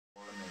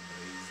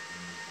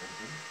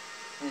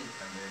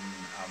and then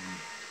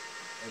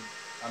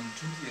I'm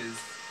 20 years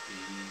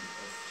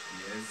of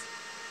years,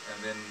 and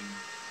then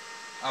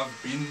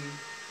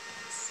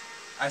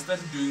I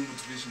started doing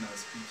motivational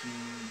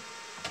speaking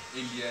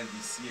earlier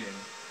this year,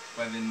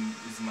 but then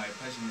it's my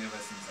passion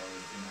ever since I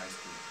was in high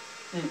school.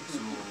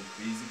 So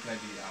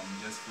basically, I'm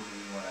just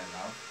following what I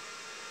love,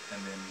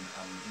 and then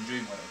I'm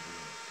enjoying what I'm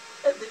doing.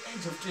 At the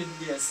age of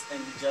 20 years, and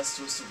you just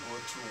choose to go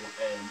to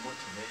a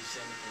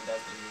motivation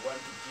industry, you want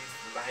to give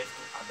life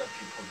to other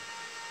people.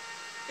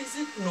 Is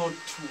it not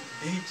too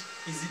late?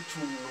 Is it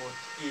too not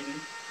early?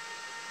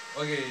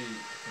 Okay,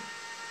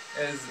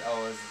 as I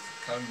was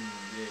coming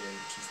here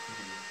to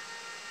stay,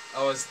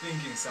 I was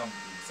thinking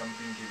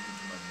something came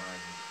into my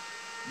mind.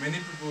 Many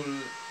people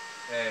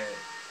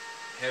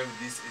have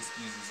these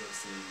excuses of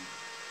saying,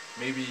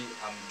 maybe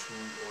I'm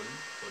too old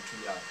or too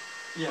young.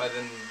 Yeah. But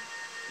then,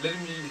 let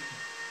me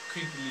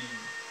quickly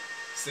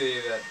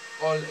say that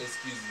all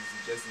excuses, you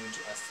just need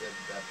to accept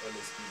that all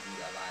excuses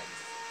are lies.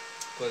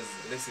 Because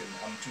listen,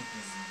 I'm too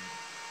busy,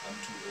 I'm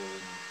too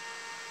old,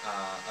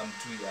 I'm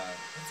too young.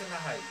 That's a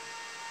lie.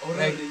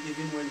 Already,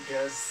 even when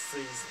girls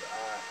says,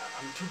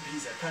 I'm too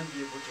busy, I can't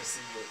be able to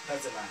see you,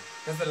 that's a lie.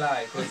 That's a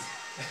lie, because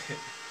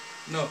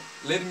no,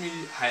 let me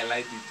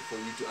highlight it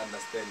for you to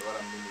understand what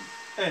I'm meaning.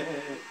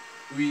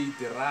 We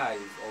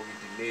derive or we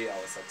delay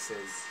our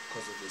success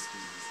because of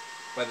excuses.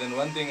 But then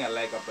one thing I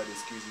like about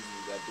excuses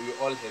is that we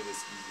all have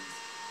excuses.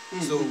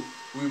 So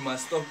we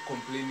must stop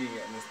complaining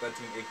and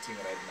starting acting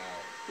right now.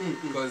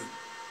 Because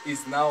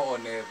it's now or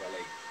never.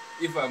 Like,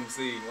 if I'm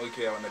saying,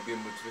 okay, I want to be a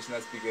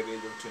motivational speaker at the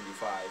age of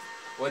 25,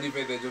 what if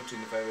at the age of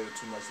 25 I have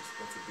too much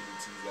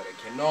responsibilities that I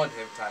cannot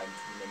have time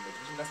to do my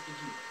motivational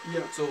speaking?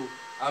 Yeah. So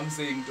I'm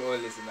saying to all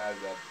listeners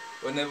that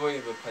whenever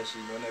you have a passion,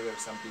 whenever you have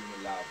something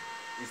you love,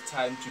 it's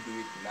time to do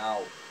it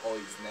now or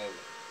it's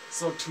never.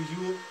 So to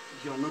you,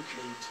 you're not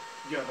late.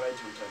 You're right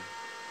on time.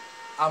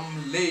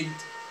 I'm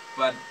late,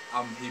 but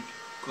I'm happy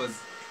because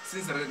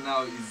since right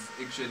now is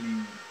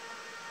actually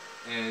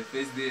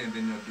Thursday and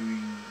then you're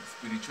doing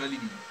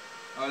spirituality,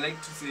 I would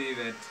like to say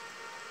that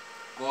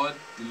God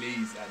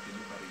delays are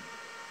deliberate.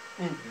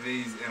 There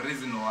is a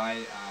reason why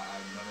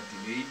I'm not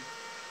delayed,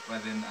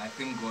 but then I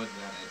thank God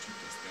that I took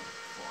a step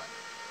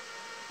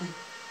forward.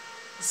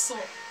 So,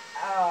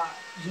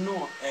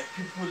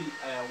 people,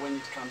 when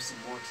it comes to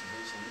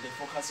motivation, they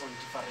focus on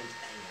different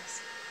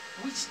angles.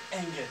 Which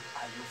angle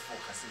are you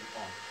focusing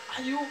on?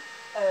 Are you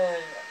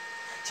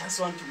just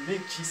want to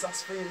make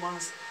Jesus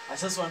famous? I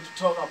just want to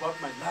talk about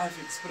my life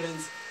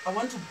experience. I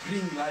want to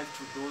bring life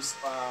to those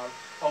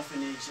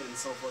orphanage and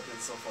so forth and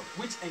so forth.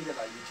 Which angle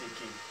are you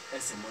taking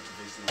as a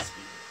motivational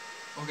speaker?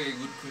 Okay,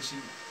 good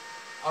question.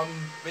 I'm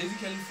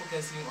basically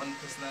focusing on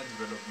personal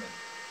development.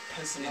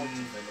 Personal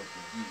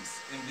development.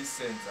 Yes, in this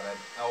sense,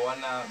 right? I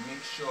wanna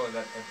make sure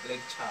that a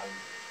black child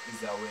is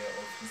aware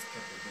of his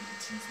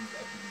capabilities, his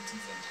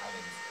abilities and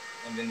talents,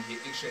 and then he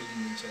actually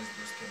nurtures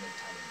those kind of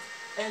talents.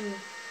 And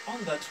on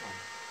that one,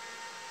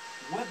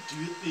 what do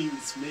you think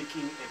is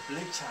making a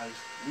black child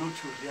not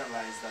to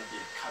realize that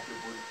they are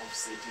capable of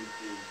certain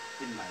things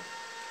in life?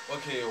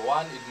 Okay,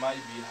 one, it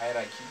might be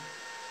hierarchy.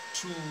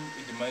 Two,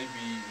 it might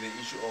be the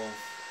issue of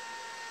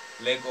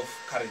lack of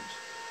courage.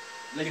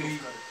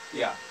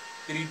 Yeah.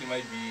 Three, it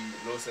might be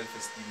low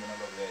self-esteem and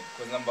all of that.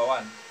 Because number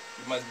one,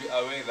 you must be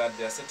aware that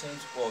there are certain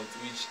sports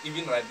which,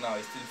 even right now,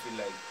 I still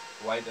feel like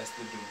white are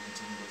still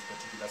dominating those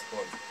particular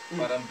sports.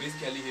 But I'm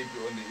basically happy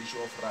on the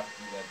issue of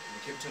rugby, that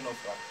the captain of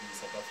rugby,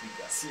 South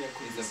Africa,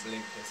 is a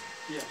black person.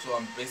 Yeah. So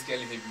I'm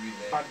basically happy with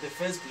that. But the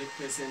first black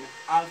person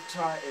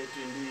after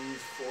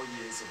 24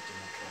 years of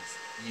democracy.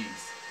 Yes.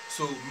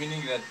 So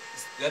meaning that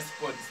that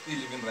sport is still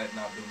even right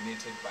now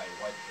dominated by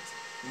white person.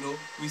 You know,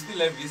 we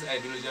still have this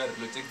ideology of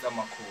protect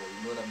Amako,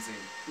 you know what I'm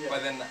saying? Yeah.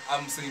 But then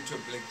I'm saying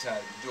to a black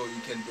child, Joe, you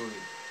can do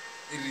it.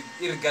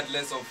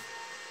 Regardless of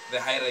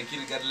the hierarchy,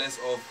 regardless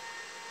of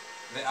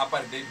the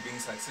apartheid being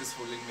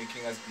successful in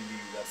making us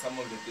believe that some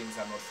of the things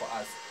are not for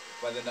us.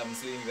 But then I'm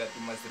saying that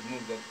we must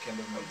remove that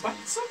kind of mentality.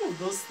 But some of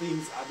those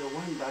things are the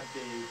ones that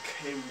they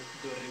came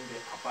during the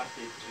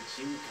apartheid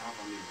regime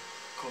government.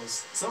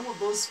 Because some of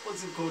those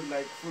sporting code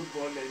like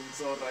football and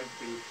so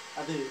rugby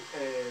are the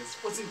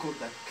sporting code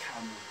that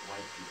come with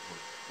white people.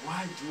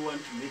 Why do you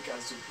want to make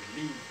us to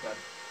believe that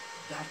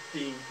that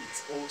thing is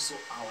also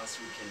ours,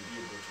 we can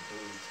be able to do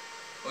it?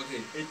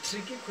 Okay. A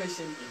tricky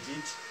question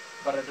indeed,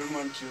 but I don't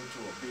want you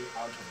to be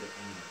out of the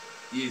angle.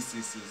 Yes.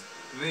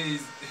 There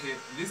is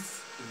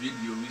this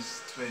video which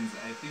trends,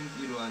 I think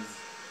it was,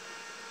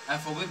 I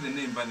forgot the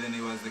name, but then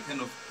it was the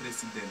kind of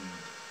president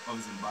of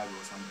Zimbabwe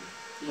or something.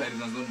 Yeah. Like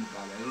it was not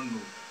Mugabe, I don't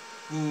know.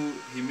 Who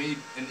he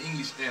made an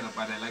English error,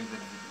 but I like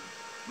that video.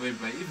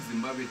 Whereby if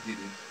Zimbabwe did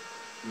it,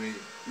 we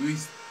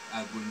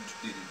are going to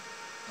do it.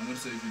 I'm not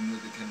sure if you know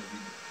the kind of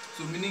video.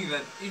 So meaning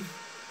that if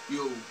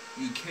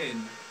you can,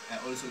 I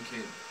also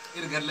can.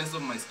 Regardless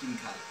of my skin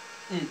color.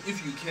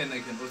 If you can, I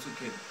can also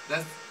can.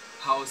 That's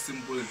how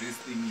simple this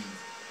thing is.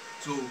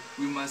 So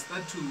we must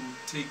start to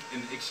take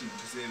an action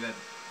to say that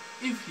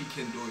if he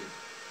can do it,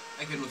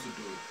 I can also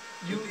do it.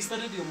 You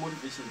started your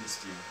motivation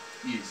this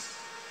year. Yes.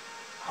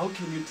 how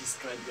can you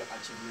describe your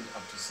achievement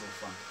up to so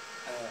far?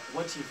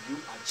 What have you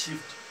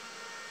achieved?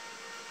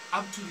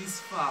 Up to this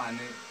far,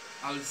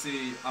 I would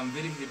say I'm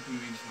very happy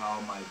with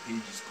how my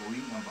page is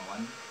going, number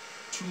one.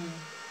 Two,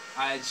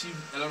 I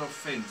achieved a lot of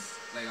fans.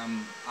 Like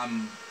I'm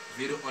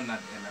very honored,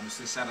 and I'm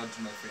so shout out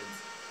to my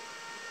fans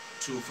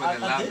for the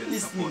love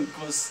and support.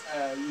 Because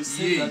you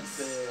say that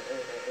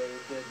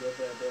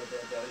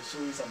they're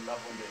showing some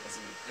love on the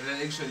SMS. And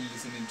they're actually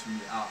listening to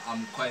me.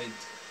 I'm quite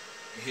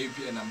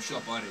happy and I'm sure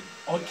about it.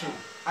 Okay,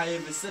 I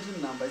have a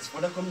certain number. It's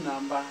Vodacom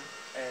number.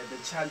 The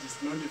charge is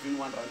not even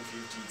R1.50.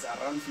 It's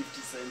around 50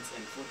 cents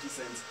and 40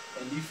 cents.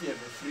 And if you have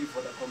a free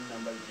Vodacom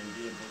number, you can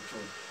be able to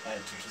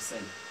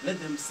send. Let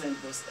them send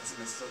those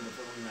SMSs on the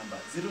following number: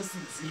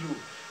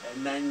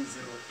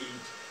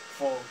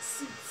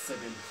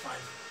 060-908-4675.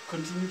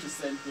 Continue to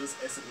send those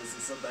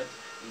SMSs so that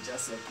you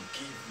just have to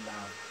give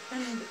love.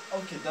 And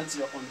okay, that's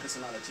your own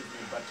personal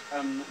achievement. But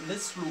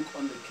let's look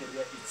on the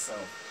career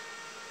itself.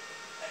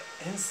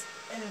 Has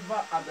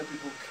ever other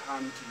people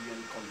come to you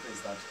and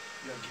confess that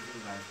you are giving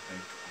life back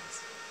to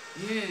us?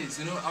 Yes,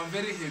 I'm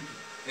very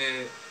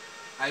happy.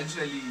 I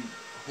actually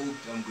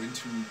hoped I'm going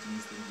to meet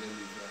Mr.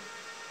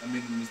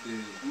 Mr.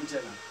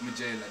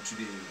 Mujela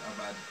today,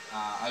 but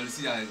I'll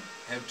see. I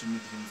have to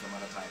meet him some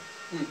other time.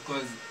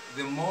 Because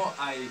the more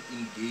I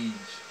engage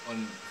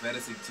on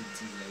various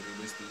activities like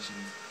radio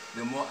stations,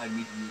 the more I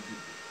meet new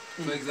people.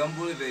 For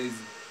example, there is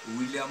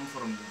William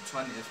from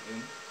TUT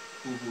FM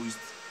who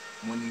hosts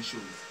morning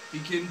shows. He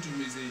came to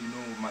me and said,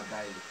 my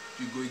guy,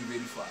 you're going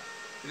very far.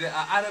 There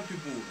are other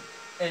people.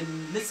 And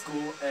let's go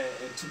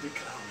to the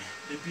ground.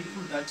 The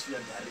people that you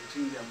are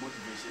directing their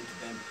motivation to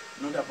them,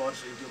 not about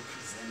radio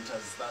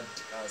presenters, that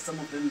some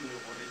of them, they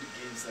already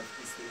gave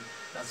self-esteem.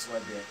 That's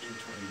why they are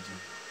into radio.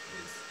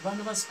 Yes. Do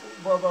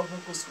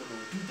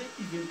they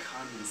even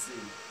come and say,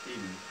 hey,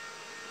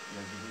 you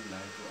are giving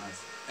life to us?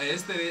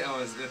 Yesterday I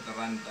was at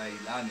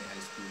Rantailane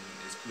High School,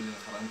 a school in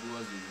Harangu,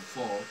 was in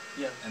 4,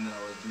 and then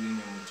I was doing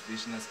a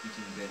motivational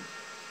speaking then.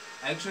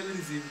 I actually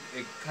received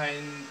a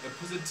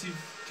positive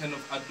kind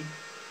of outlook,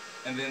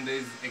 and then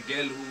there's a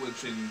girl who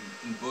actually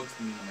inboxed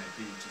me on my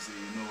page to say,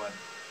 you know what,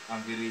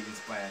 I'm very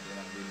inspired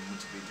and I'm very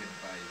motivated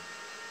by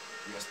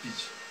your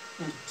speech.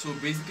 So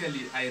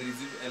basically I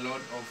receive a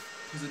lot of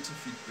positive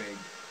feedback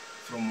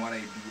from what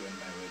I do and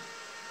my work.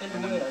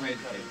 And where are you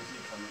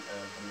currently coming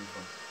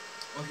from?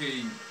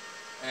 Okay,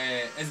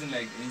 as in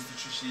like an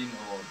institution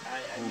or I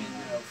mean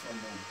from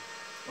home.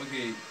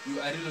 Okay, you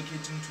are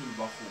relocating to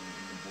Lubako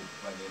in the book,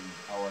 but then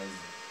I was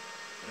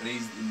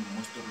raised in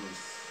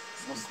Mostolos,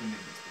 Skokone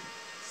district.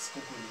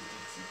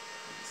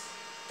 Yes.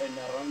 And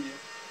around here?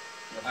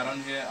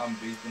 Around here, I'm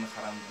based in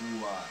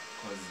Harangu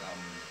because I'm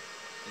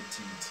a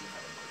TUT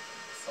Harangu.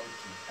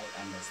 Okay, I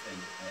understand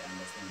at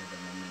the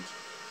moment.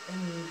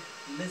 And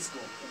let's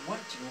go.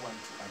 What do you want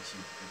to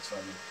achieve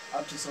actually?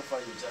 Up to so far,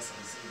 you just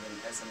received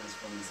an SMS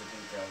from a certain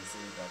girl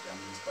saying that I'm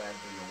inspired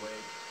by your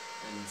work.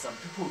 And some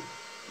people,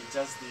 they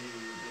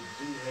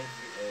didn't have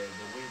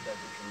the way that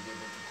they can be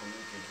able to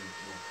communicate with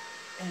you.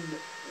 And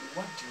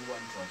what do you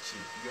want to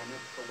achieve?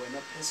 We're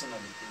not personally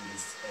in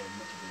this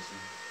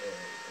motivation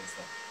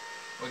stuff.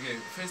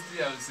 Okay, firstly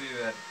I will say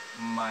that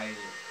I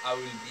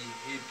will be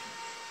happy,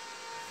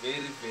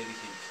 very, very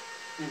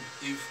happy,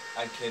 if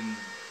I can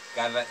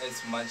gather as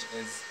much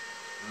as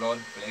Lord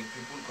Black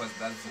people, because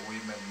that's the way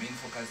my main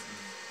focus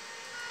is,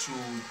 to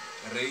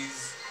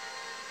reach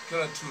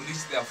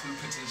their full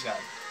potential.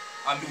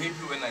 I'm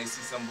happy when I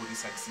see somebody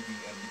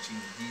succeeding and reaching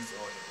his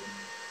or her own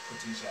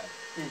potential.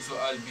 So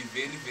I'll be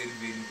very, very,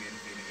 very, very,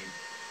 very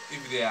happy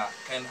if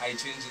I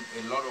change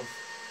a lot of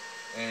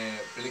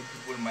Black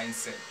people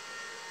mindset,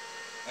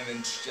 and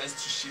then just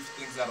to shift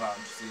things around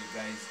to say,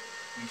 guys,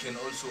 you can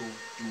also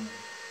do.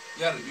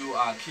 You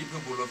are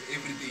capable of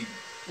everything.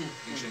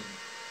 Actually,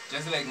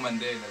 just like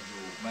Mandela.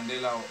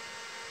 Mandela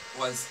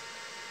is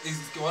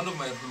one of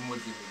my role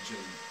models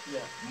actually.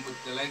 Yeah.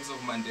 The likes of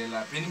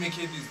Mandela. Penny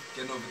McCabe is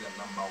kind of the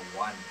 #1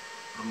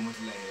 role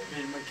model I have.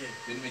 Penny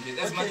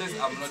McCabe. As much as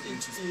I'm not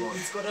into sports.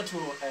 It's quarter to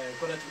 8.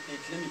 Let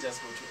me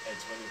just go to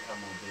 8 when we come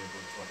over there to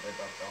wrap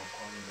up our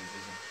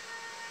conversation.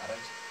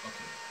 Alright?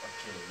 Okay.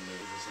 In the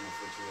edition of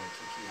which we are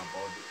talking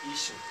about the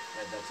issue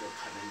that you're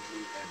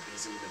currently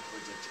busy with the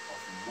project of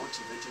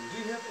motivating. Do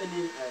you have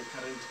any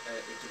current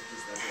activities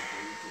that you're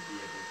going to be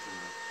able to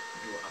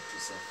do up to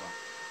so far?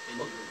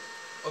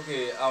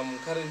 Okay, I'm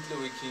currently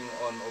working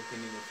on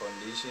opening a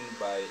foundation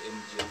by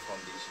MGL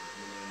Foundation,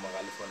 meaning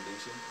Magali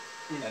Foundation,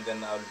 and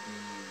then I'll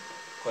be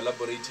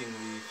collaborating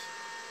with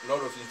a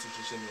lot of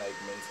institutions like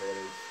Men's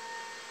Health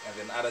and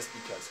then other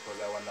speakers,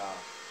 because I want to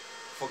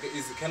focus.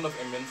 It's kind of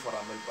a men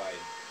forum whereby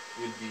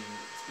we'll be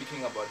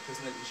speaking about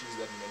personal issues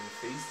that men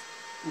face,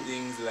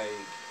 things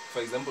like,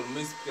 for example,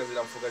 my speakers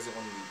that I'm focusing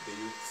on the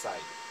youth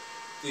side,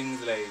 things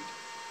like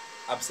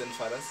absent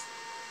fathers,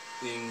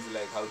 things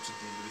like how to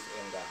deal with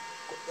anger.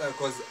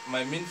 Because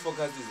my main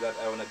focus is that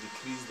I want to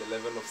decrease the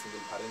level of single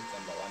parents,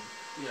 #1.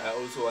 I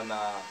also want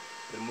to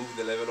remove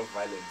the level of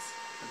violence.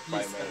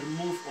 Please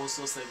remove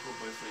also psycho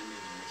boyfriend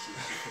relationship.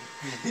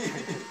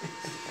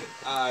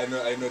 I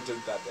noted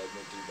that.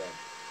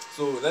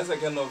 So that's a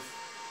kind of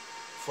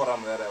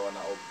forum that I want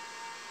to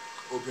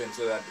open,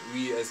 so that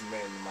we as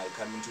men might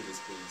come into the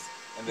space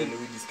and then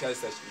we discuss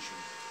such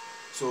issues.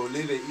 So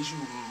the issue,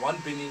 one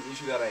burning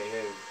issue that I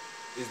have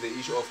is the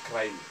issue of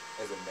crying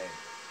as a man.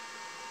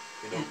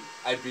 You know,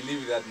 I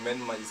believe that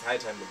men, it's high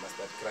time they must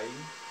start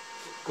crying.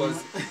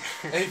 Because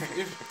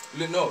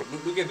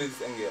look at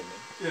this angle,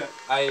 man. Yeah.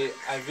 I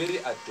very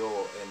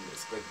adore and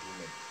respect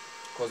women.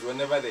 Because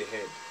whenever they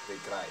hurt, they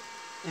cry.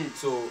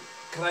 So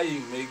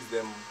crying makes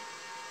them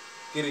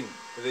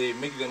they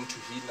make them to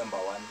heal, number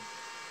one,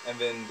 and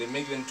then they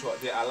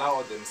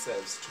allow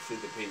themselves to feel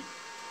the pain.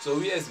 So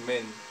we as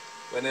men,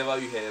 whenever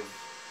you have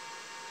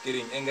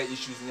getting anger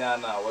issues,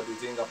 what we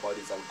think about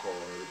is alcohol,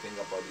 what we think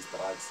about is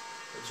drugs.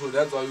 So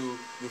that's why you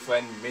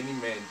find many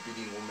men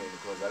beating women,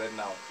 because right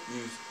now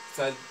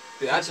that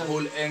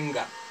whole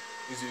anger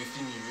is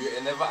within you.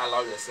 You never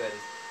allow yourself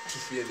to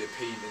feel the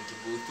pain and to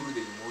go through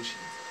the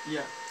emotions.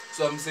 Yeah.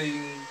 So I'm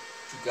saying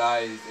to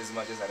guys, as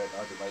much as I don't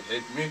know, they might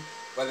hate me,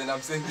 but then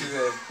I'm saying to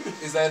them,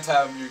 it's that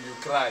time you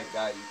cry,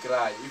 guy, you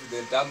cry. If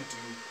they dumped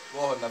you,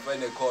 go on,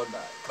 find a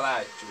corner,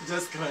 cry.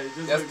 Just cry.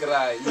 Just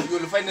cry. You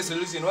will find a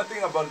solution. One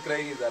thing about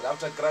crying is that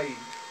after crying,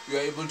 you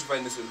are able to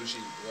find a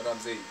solution. You know what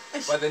I'm saying?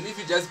 But then if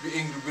you just be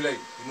angry, be like,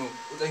 no,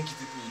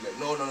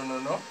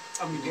 no.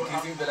 I'm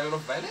decreasing the level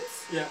of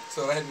violence. Yeah.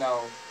 So right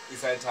now,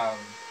 it's that time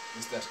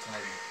you start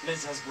crying.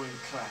 Let's just go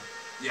and cry.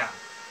 Yeah.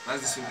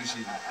 That's the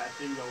solution. I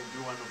think I will be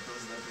one of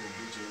those that will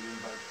be joining,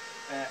 but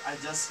I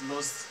just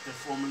lost the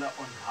formula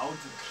on how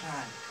to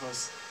cry,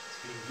 because it's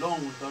been long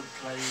without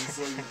crying,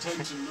 so you tend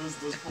to lose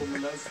those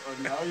formulas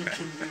on how you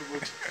can be able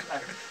to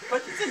cry.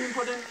 But it's an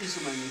important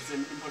issue, man. It's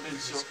an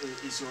important issue.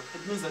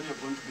 It means that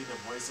you're going to be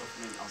the voice of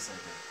men outside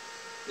there.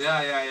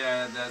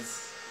 Yeah.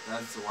 That's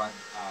what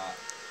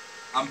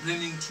I'm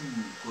planning to,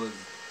 because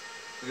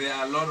there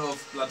are a lot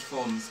of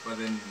platforms, but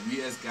then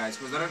we as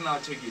guys, because right now,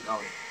 check it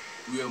out.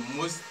 We are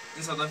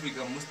in South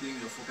Africa, mostly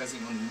we're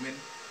focusing on women.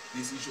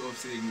 This issue of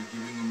saying we're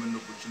giving women the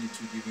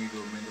opportunity, giving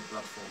the women the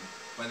platform.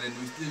 But then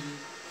we're still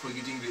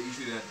forgetting the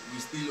issue that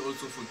we're still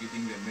also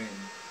forgetting the men,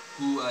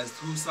 who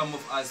some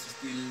of us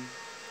still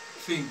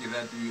think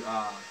that we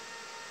are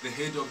the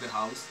head of the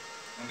house,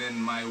 and then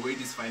my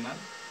word is final.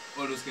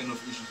 All those kind of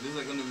issues. Those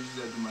are kind of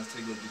issues that we must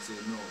take on to say,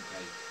 no,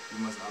 guy,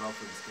 we must allow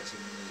for discussion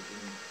in a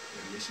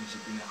relationship,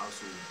 in a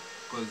household.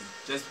 Because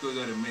just because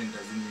you're a man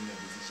doesn't mean your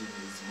decision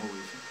is more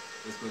weighty.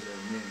 Just because you're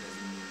a man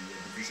doesn't mean your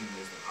decision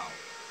is the how.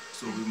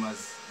 So we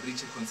must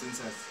reach a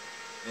consensus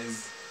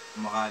as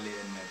Morale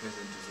and my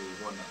person to say,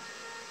 we're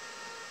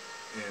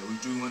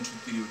doing 1, 2,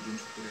 3, we're doing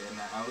 2, 3.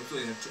 And I also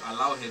have to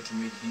allow her to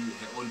make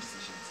her own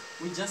decisions.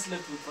 We just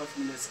left with 5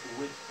 minutes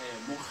with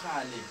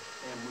Mohale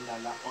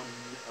Mulala on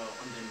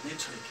the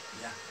network.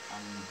 Yeah,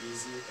 I'm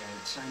busy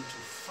trying to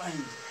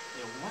find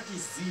what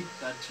is it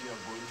that you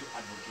are going to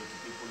advocate to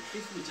people.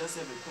 If we just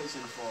have a question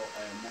for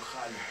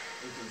Mohale,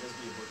 you can just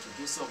be able to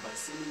do so by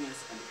sending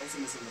us an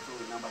SMS on the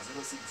phone number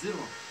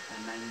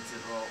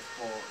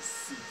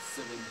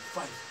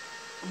 060-904-675.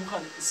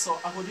 Mohale, so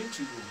according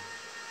to you,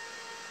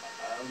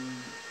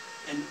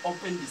 an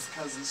open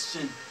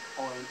discussion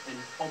or an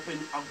open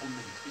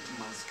argument, it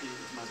must be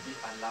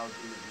allowed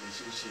in a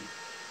relationship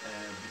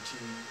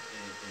between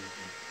a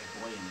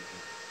boy and a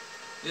girl.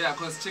 Yeah,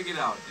 because check it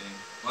out.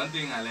 One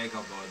thing I like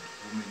about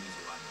women is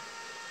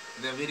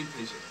they're very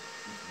patient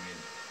with men,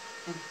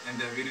 and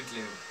they're very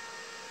clever.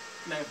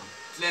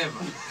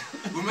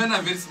 Women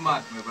are very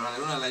smart, but I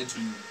don't lie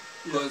to you.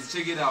 Because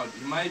check it out,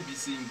 he might be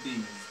seeing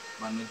things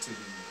but not telling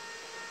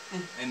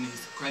you, and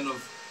he's kind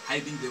of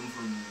hiding them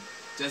from you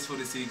just for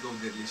the sake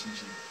of the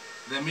relationship.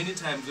 There are many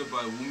times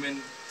where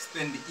women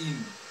stand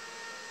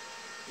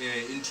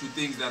into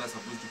things that are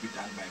supposed to be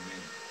done by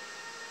men,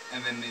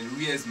 and then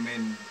we as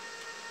men,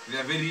 they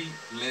are very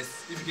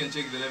less. If you can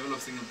check the level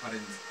of single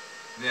parents,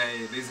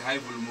 there's a high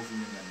volume of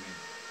women than men.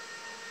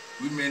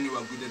 Women who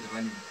are good at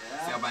running.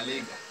 I know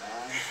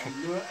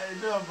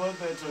about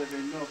that one.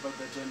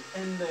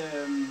 And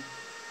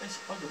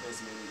all the best,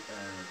 man,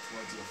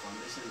 towards your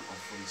foundation, of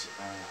which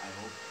I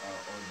hope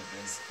all the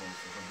best for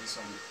this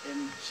one.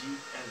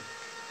 MGL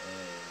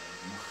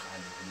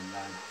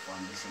Mulana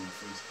Foundation, of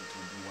which it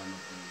will be one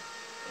of the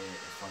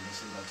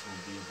foundation that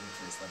will be able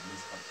to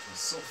establish up to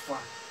so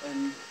far.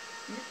 And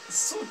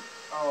soon,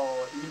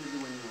 immediately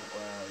when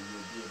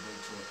you'll be able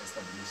to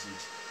establish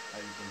it,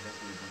 you can just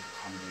be able to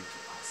come back to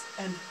us.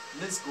 And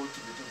let's go to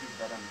the topic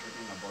that I'm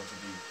talking about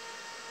today,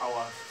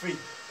 our faith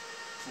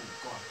to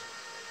God.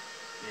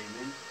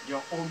 Amen.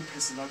 Your own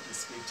personal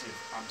perspective.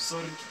 I'm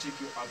sorry to take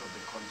you out of the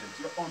content.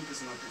 Your own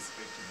personal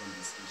perspective on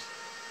this issue.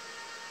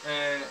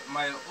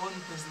 My own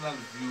personal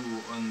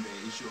view on the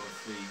issue of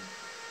faith,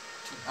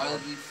 I'll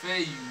refer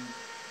you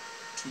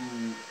to,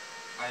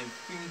 I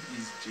think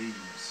it's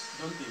James.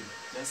 Don't think,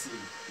 just say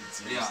it's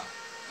James. Yeah.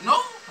 No,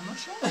 I'm not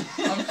sure.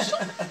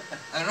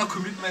 I don't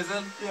commit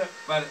myself. Yeah.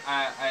 But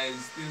I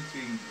still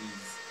think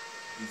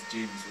it's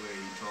James where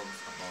he talks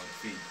about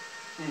faith.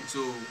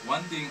 So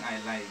one thing I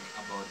like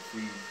about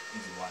faith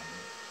is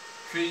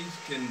faith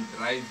can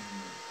drive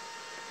you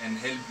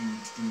and help you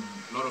to do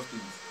a lot of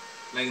things.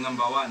 like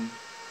number one,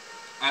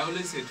 I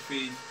always had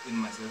faith in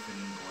myself and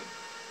in God,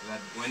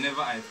 that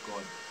whenever I have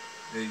God,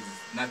 there is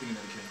nothing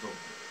that can stop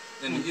me.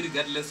 And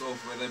regardless of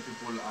whether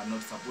people are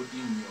not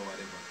supporting me or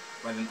whatever,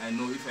 but then I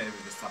know if I have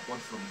the support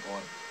from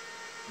God,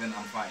 then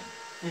I'm fine.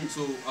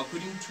 So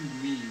according to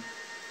me,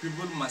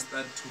 people must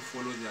start to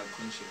follow their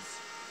conscience,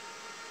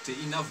 the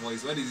inner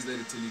voice. What is it that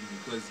it's telling me?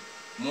 Because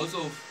most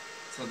of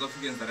South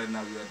Africans right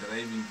now, we are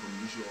deriving from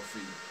the issue of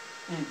faith.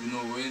 You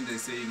know, when they're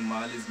saying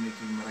Mahal is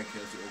making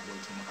miracles to go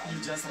to Mahal.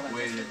 You just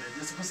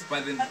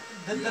but then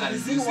the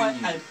reason why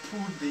I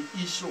put the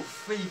issue of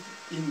faith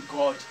in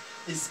God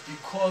is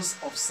because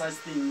of such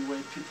thing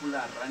where people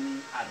are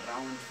running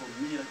around for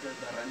miracles,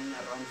 they're running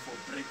around for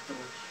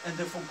breakthrough, and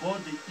they forgot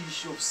the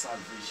issue of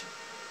salvation.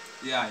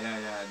 Yeah,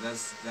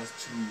 that's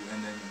true. And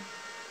then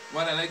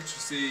what I like to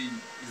say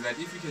is that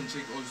if you can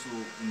check also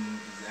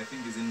I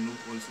think it's in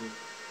Luke also,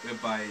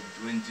 whereby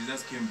when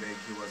Jesus came back,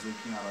 he was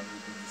walking around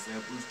with the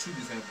disciples, 2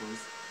 disciples.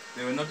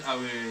 They were not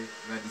aware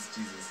that it's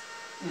Jesus.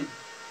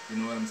 You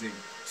know what I'm saying?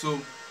 So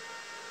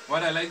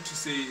what I like to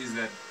say is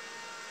that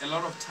a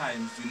lot of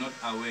times you're not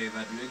aware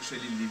that we're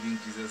actually leaving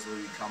Jesus where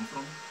we come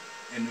from,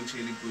 and we're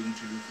actually going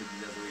to look for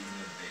Jesus where he's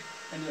not there.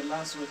 And your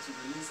last word to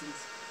the listeners?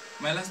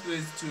 My last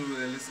word to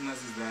the listeners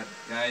is that,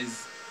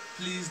 guys,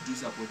 please do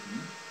support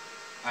me.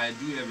 I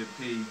do have a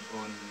page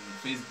on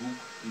Facebook.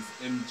 It's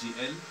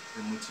MGL,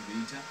 the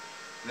Motivator.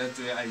 That's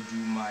where I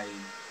do my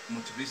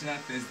motivational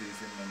Thursdays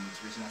and my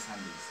motivational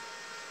Sundays.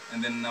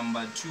 And then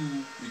number 2,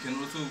 you can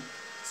also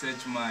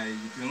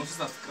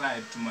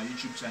subscribe to my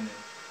YouTube channel.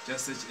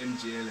 Just search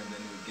MGL and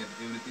then you'll get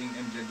everything.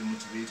 MGL the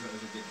Motivator,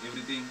 also get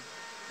everything.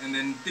 And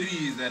then 3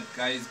 is that,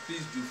 guys,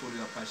 please do follow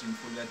your passion,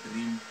 follow your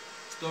dream.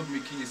 Stop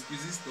making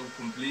excuses, stop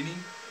complaining.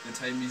 The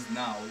time is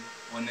now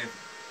or never.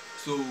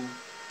 So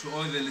to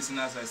all the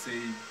listeners, I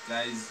say,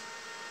 guys,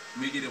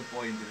 make it a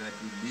point that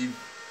you live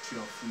to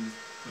your full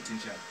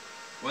potential.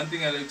 One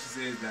thing I like to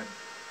say is that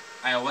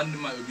I want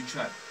my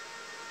obituary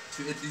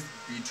to at least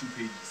be 2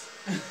 pages.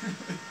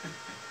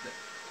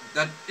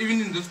 that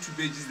even in those 2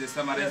 pages they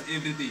summarize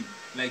everything.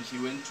 Like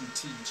he went to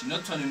TUT,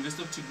 not to an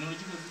University of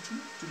Technology, was it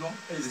too long?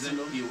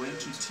 He went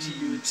to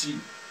TUT.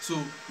 So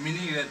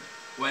meaning that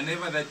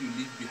whenever that you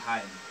leave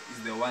behind is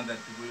the one that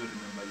people will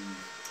remember you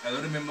with. I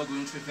don't remember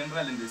going to a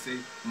funeral and they say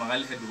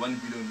Magal had 1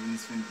 billion in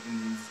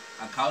his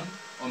account,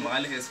 or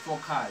Magal has 4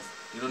 cars.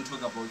 They don't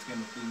talk about this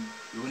kind of thing.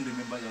 You won't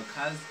remember your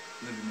cars,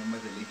 you'll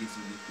remember the legacy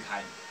you leave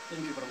behind.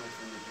 Thank you very much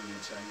for making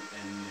your time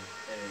and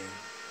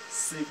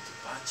safe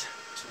departure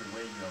to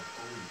where you are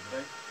going,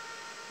 right?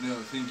 No,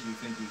 thank you.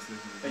 Thank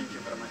you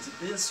very much.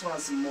 This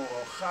was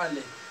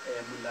Mohale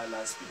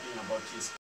Mulala speaking about his